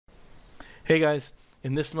Hey guys,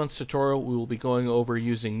 in this month's tutorial we will be going over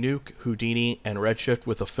using Nuke, Houdini, and Redshift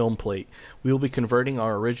with a film plate. We will be converting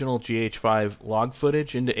our original GH5 log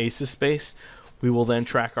footage into ACES space. We will then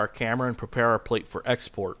track our camera and prepare our plate for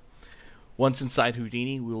export. Once inside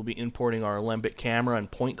Houdini, we will be importing our Alembic camera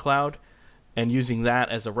and point cloud and using that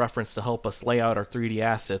as a reference to help us lay out our 3D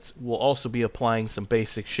assets. We'll also be applying some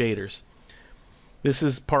basic shaders. This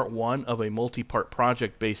is part 1 of a multi-part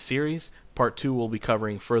project-based series. Part 2 will be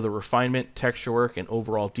covering further refinement, texture work, and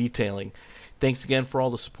overall detailing. Thanks again for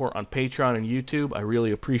all the support on Patreon and YouTube. I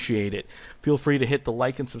really appreciate it. Feel free to hit the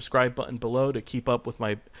like and subscribe button below to keep up with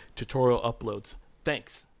my tutorial uploads.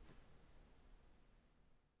 Thanks.